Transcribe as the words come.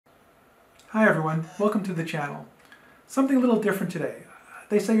Hi everyone, welcome to the channel. Something a little different today.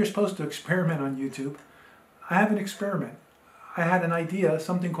 They say you're supposed to experiment on YouTube. I have an experiment. I had an idea,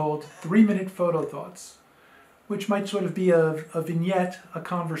 something called 3-minute photo thoughts, which might sort of be a vignette, a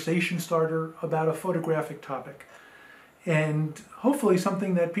conversation starter about a photographic topic. And hopefully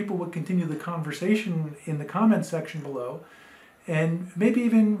something that people would continue the conversation in the comments section below. And maybe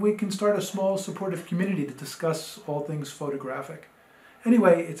even we can start a small supportive community to discuss all things photographic.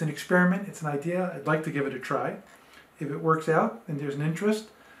 Anyway, it's an experiment, it's an idea. I'd like to give it a try. If it works out and there's an interest,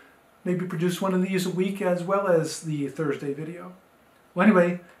 maybe produce one of these a week as well as the Thursday video. Well,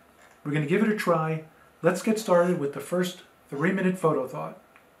 anyway, we're going to give it a try. Let's get started with the first 3-minute photo thought.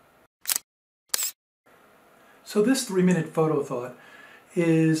 So this 3-minute photo thought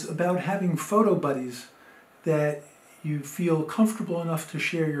is about having photo buddies that you feel comfortable enough to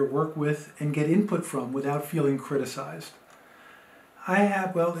share your work with and get input from without feeling criticized.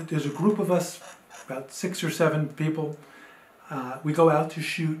 There's a group of us, about 6 or 7 people. We go out to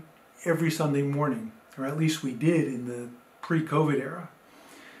shoot every Sunday morning, or at least we did in the pre-COVID era.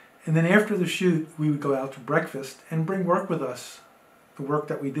 And then after the shoot, we would go out to breakfast and bring work with us, the work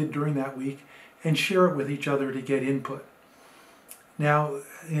that we did during that week, and share it with each other to get input. Now,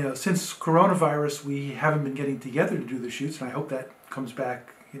 since coronavirus, we haven't been getting together to do the shoots, and I hope that comes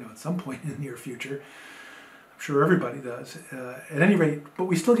back, at some point in the near future. I'm sure everybody does. At any rate, but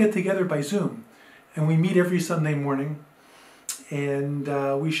we still get together by Zoom, and we meet every Sunday morning, and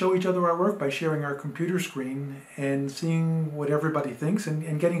we show each other our work by sharing our computer screen and seeing what everybody thinks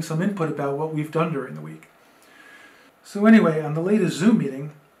and getting some input about what we've done during the week. So anyway, on the latest Zoom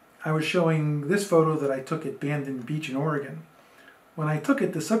meeting, I was showing this photo that I took at Bandon Beach in Oregon. When I took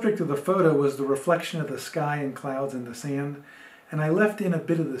it, the subject of the photo was the reflection of the sky and clouds and the sand, and I left in a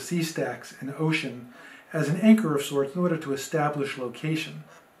bit of the sea stacks and ocean as an anchor of sorts in order to establish location.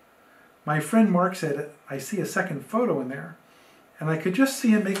 My friend Mark said, "I see a second photo in there." And I could just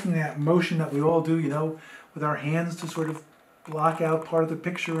see him making that motion that we all do, with our hands to sort of block out part of the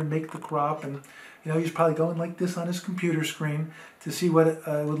picture and make the crop. And, he's probably going like this on his computer screen to see what it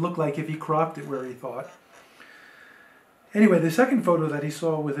would look like if he cropped it where he thought. Anyway, the second photo that he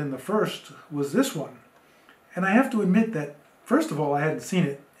saw within the first was this one. And I have to admit that, first of all, I hadn't seen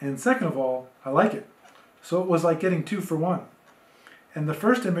it. And second of all, I like it. So it was like getting 2 for 1. And the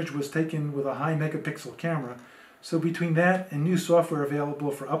first image was taken with a high megapixel camera. So between that and new software available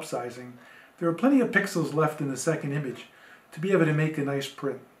for upsizing, there are plenty of pixels left in the second image to be able to make a nice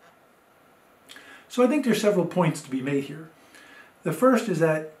print. So I think there's several points to be made here. The first is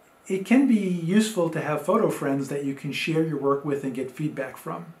that it can be useful to have photo friends that you can share your work with and get feedback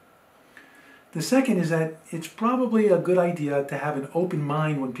from. The second is that it's probably a good idea to have an open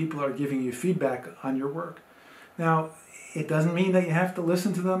mind when people are giving you feedback on your work. Now, it doesn't mean that you have to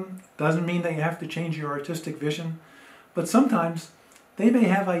listen to them, doesn't mean that you have to change your artistic vision, but sometimes they may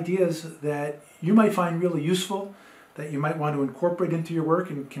have ideas that you might find really useful, that you might want to incorporate into your work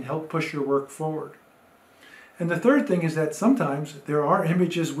and can help push your work forward. And the third thing is that sometimes there are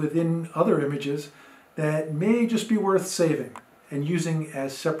images within other images that may just be worth saving and using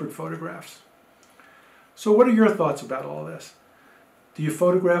as separate photographs. So what are your thoughts about all this? Do you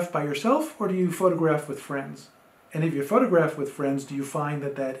photograph by yourself or do you photograph with friends? And if you photograph with friends, do you find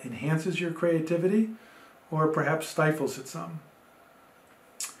that that enhances your creativity or perhaps stifles it some?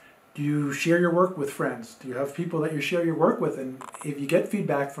 Do you share your work with friends? Do you have people that you share your work with? And if you get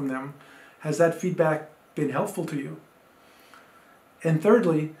feedback from them, has that feedback been helpful to you? And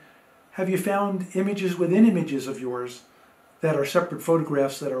thirdly, have you found images within images of yours that are separate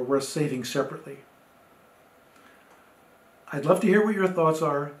photographs that are worth saving separately? I'd love to hear what your thoughts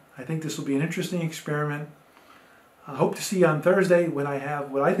are. I think this will be an interesting experiment. I hope to see you on Thursday when I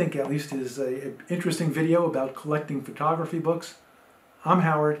have what I think at least is an interesting video about collecting photography books. I'm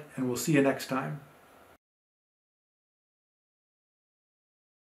Howard, and we'll see you next time.